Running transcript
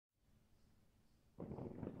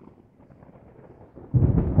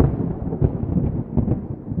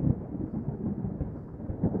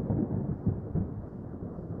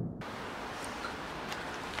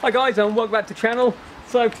Hi guys, and welcome back to the channel.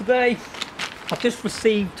 So today I've just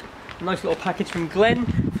received a nice little package from Glenn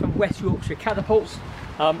from West Yorkshire Catapults.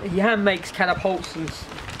 He hand makes catapults and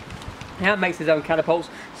he hand makes his own catapults,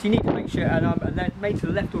 so you need to make sure, and they're made to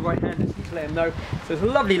the left or right hand, so you need to let him know. So it's a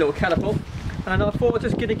lovely little catapult, and I thought I was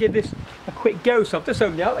just going to give this a quick go. So I've just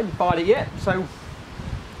opened it up, I haven't fired it yet. So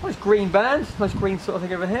nice green band, nice green sort of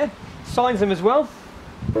thing over here. Signs them as well.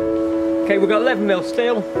 Okay, we've got 11mm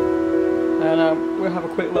steel, and we'll have a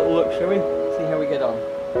quick little look, shall we? See how we get on.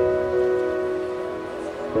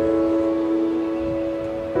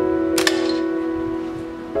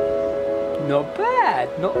 Not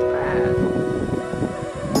bad, not bad.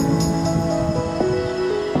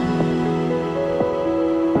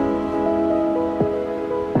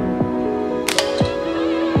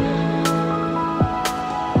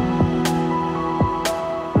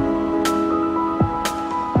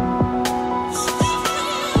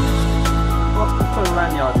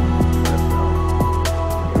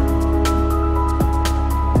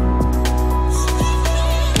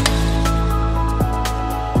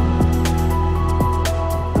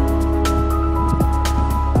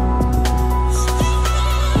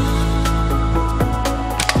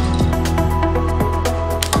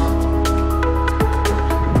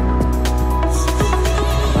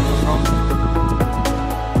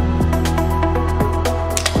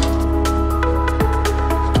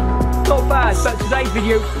 But today's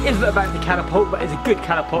video isn't about the catapult, but it's a good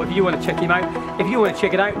catapult. If you want to check him out,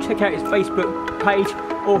 check out his Facebook page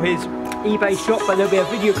or his eBay shop. But there'll be a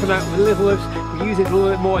video coming out with a little we'll use it a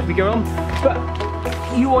little bit more as we go on. But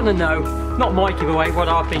you want to know, not my giveaway, what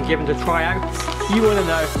I've been given to try out. You want to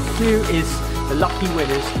know who is the lucky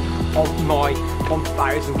winners of my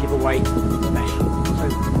 1000 giveaway special. So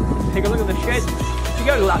take a look at the shed. You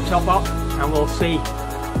go to the laptop up, and we'll see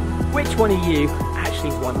which one of you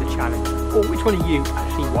actually won the challenge, or which one of you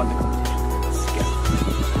actually won the competition. Let's go.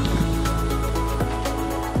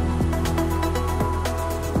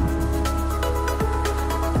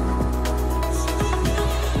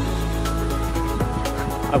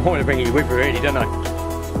 I want to bring you with me, really, don't I?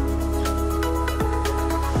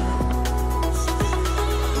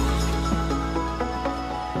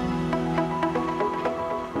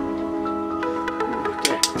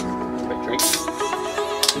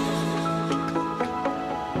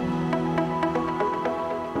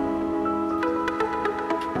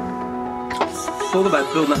 It's all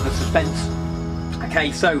about building up the suspense.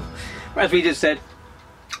 Okay, so as we just said,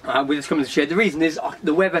 we're just coming to the shed. The reason is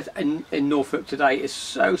the weather in Norfolk today is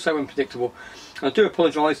so unpredictable. I do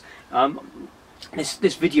apologise.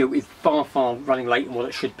 This video is far running late than what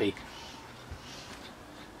it should be.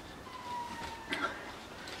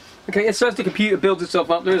 Okay, so as the computer builds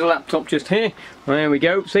itself up, there is a laptop just here. There we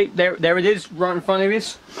go. See, there it is, right in front of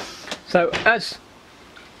us. So as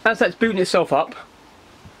that's booting itself up,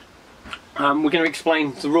 we're going to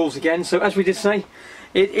explain the rules again. So as we did say,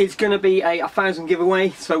 it is going to be a 1000 giveaway.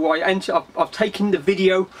 So I've taken the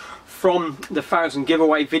video from the 1000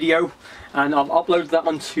 giveaway video, and I've uploaded that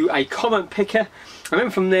onto a comment picker, and then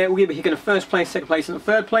from there we're going to be picking the first place, second place and the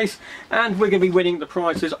third place, and we're going to be winning the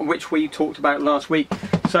prizes on which we talked about last week.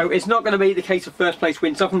 So it's not going to be the case of first place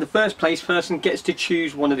wins. Often the first place person gets to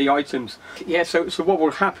choose one of the items. Yeah, so what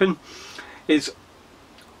will happen is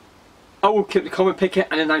I will keep the comment picker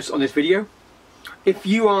and announce it on this video. If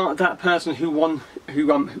you are that person who won,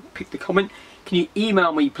 who picked the comment, can you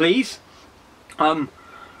email me please,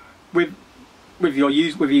 with your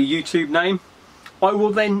YouTube name? I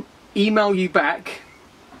will then email you back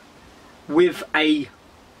with a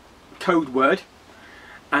code word,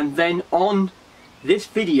 and then on this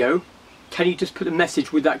video, can you just put a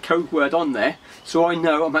message with that code word on there, so I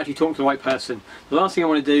know I'm actually talking to the right person. The last thing I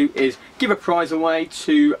want to do is give a prize away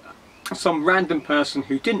to some random person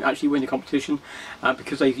who didn't actually win the competition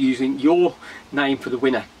because they're using your name for the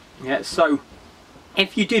winner. Yeah, so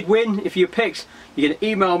if you did win, if you picked, you're going to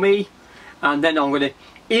email me, and then I'm going to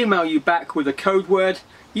email you back with a code word.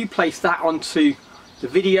 You place that onto the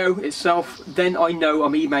video itself, then I know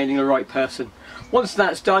I'm emailing the right person. Once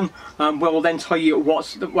that's done, we'll then tell you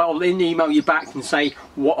then email you back and say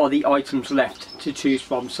what are the items left to choose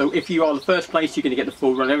from. So if you are the first place, you're going to get the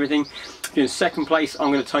full run everything. If you're in second place,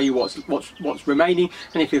 I'm going to tell you what's remaining,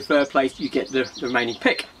 and if you're third place, you get the remaining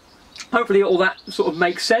pick. Hopefully all that sort of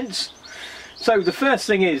makes sense. So the first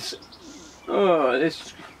thing is,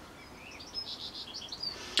 let's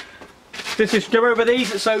just go over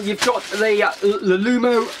these. So you've got the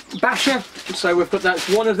Lumo Basher. So we've got, that's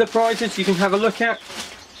one of the prizes you can have a look at.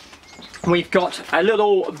 We've got a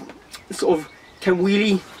little sort of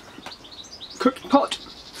Kenwili cook pot.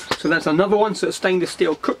 So that's another one, so a stainless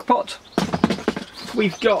steel cook pot.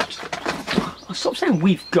 we've got, I'll stop saying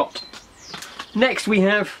we've got. Next we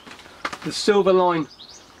have the Silverline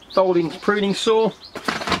folding pruning saw.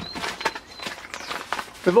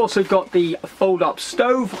 We've also got the fold up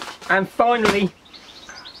stove, and finally,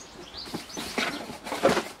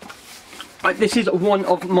 this is one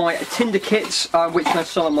of my tinder kits which I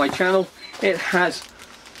sell on my channel. It has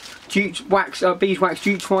jute wax, beeswax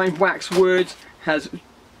jute twine, wax wood, has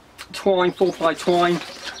twine, 4-ply twine,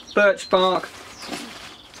 birch bark,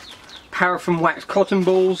 paraffin wax cotton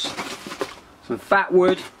balls, some fat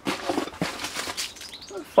wood,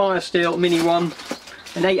 fire steel mini one,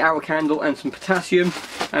 an 8-hour candle and some potassium,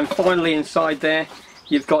 and finally inside there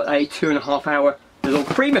you've got a 2.5-hour little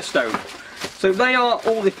creamer stove. So they are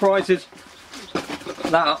all the prizes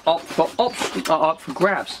that are up for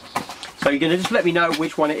grabs. So you're going to just let me know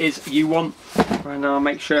which one it is you want, and I'll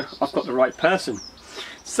make sure I've got the right person.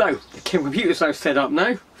 So the computer's now set up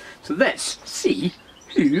now, so let's see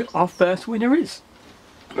who our first winner is.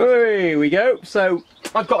 There we go. So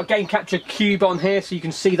I've got a game capture cube on here so you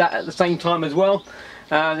can see that at the same time as well.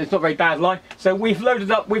 It's not very bad light. So we've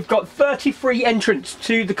loaded up, we've got 33 entrants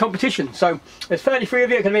to the competition. So there's 33 of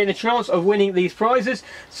you going to be in a chance of winning these prizes.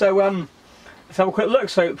 So let's have a quick look.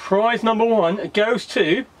 So prize number 1 goes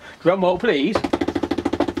to, drum roll please.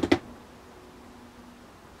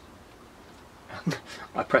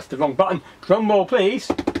 I pressed the wrong button. Drum roll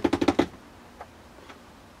please.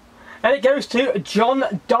 And it goes to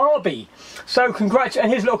John Darby. So congrats,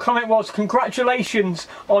 and his little comment was, congratulations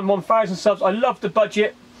on 1,000 subs. I love the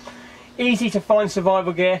budget, easy to find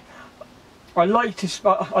survival gear. I like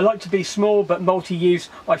to be small but multi-use.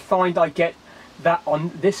 I find I get that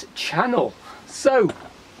on this channel. So,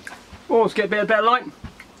 let's get a bit of better light.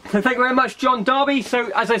 So thank you very much, John Darby. So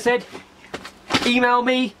as I said, email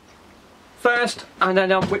me first, and then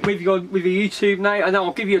with your YouTube name, and then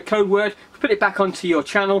I'll give you a code word, put it back onto your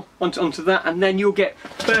channel, onto that, and then you'll get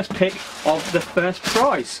first pick of the first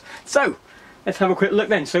prize. So let's have a quick look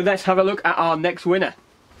then. So let's have a look at our next winner.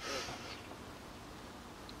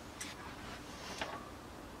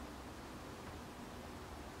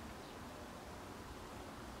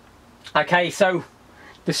 Okay, so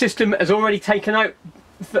the system has already taken out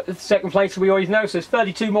second place, we always know, so there's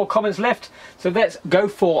 32 more comments left. So let's go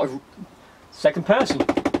for a second person.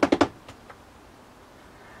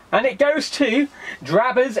 And it goes to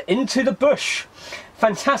Drabbers Into the Bush.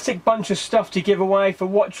 Fantastic bunch of stuff to give away for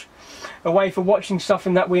watching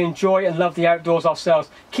something that we enjoy and love the outdoors ourselves.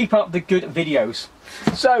 Keep up the good videos.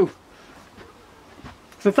 So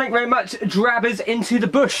thank you very much, Drabbers Into the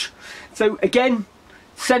Bush. So again,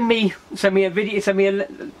 send me a video, send me a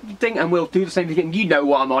thing, and we'll do the same thing. You know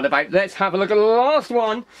what I'm on about. Let's have a look at the last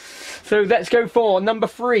one. So let's go for number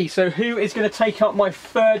 3. So who is going to take up my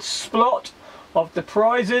third slot of the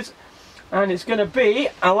prizes? And it's going to be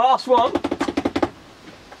our last one.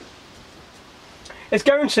 It's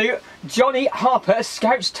going to Johnny Harper,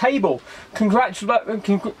 Scouts Table. Congrats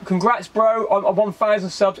bro on 1,000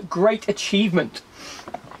 subs. Great achievement.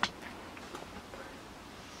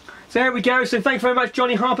 So there we go. So thank you very much,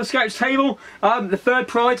 Johnny Harper, Scouts Table. The third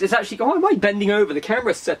prize is actually, oh, am I bending over? The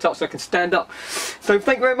camera's set up so I can stand up. So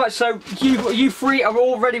thank you very much. So you 3 are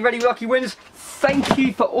all really lucky winners. Thank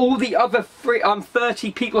you for all the other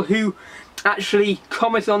 30 people who actually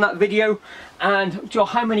commented on that video, and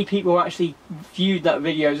how many people actually viewed that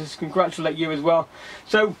video. Just congratulate you as well.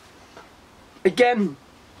 So again,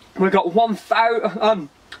 we've got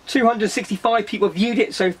 265 people viewed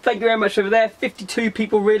it, so thank you very much over there. 52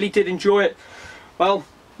 people really did enjoy it. Well,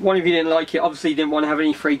 one of you didn't like it, obviously you didn't want to have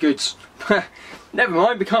any free goods. Never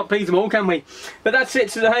mind, we can't please them all, can we? But that's it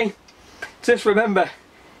today. Just remember,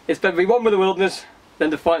 it's better to be one with the wilderness than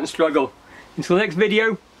to fight and struggle. Until the next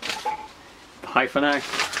video, bye for now.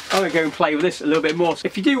 I'm going to go and play with this a little bit more. So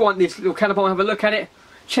if you do want this little cannonball, have a look at it,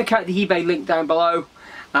 check out the eBay link down below,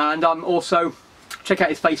 and also check out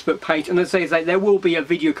his Facebook page. And as I say, there will be a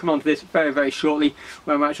video coming onto this very shortly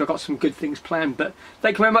where I've got some good things planned. But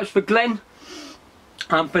thank you very much for Glenn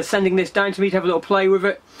for sending this down to me to have a little play with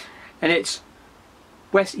it. And it's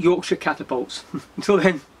West Yorkshire Catapults. Until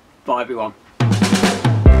then, bye everyone.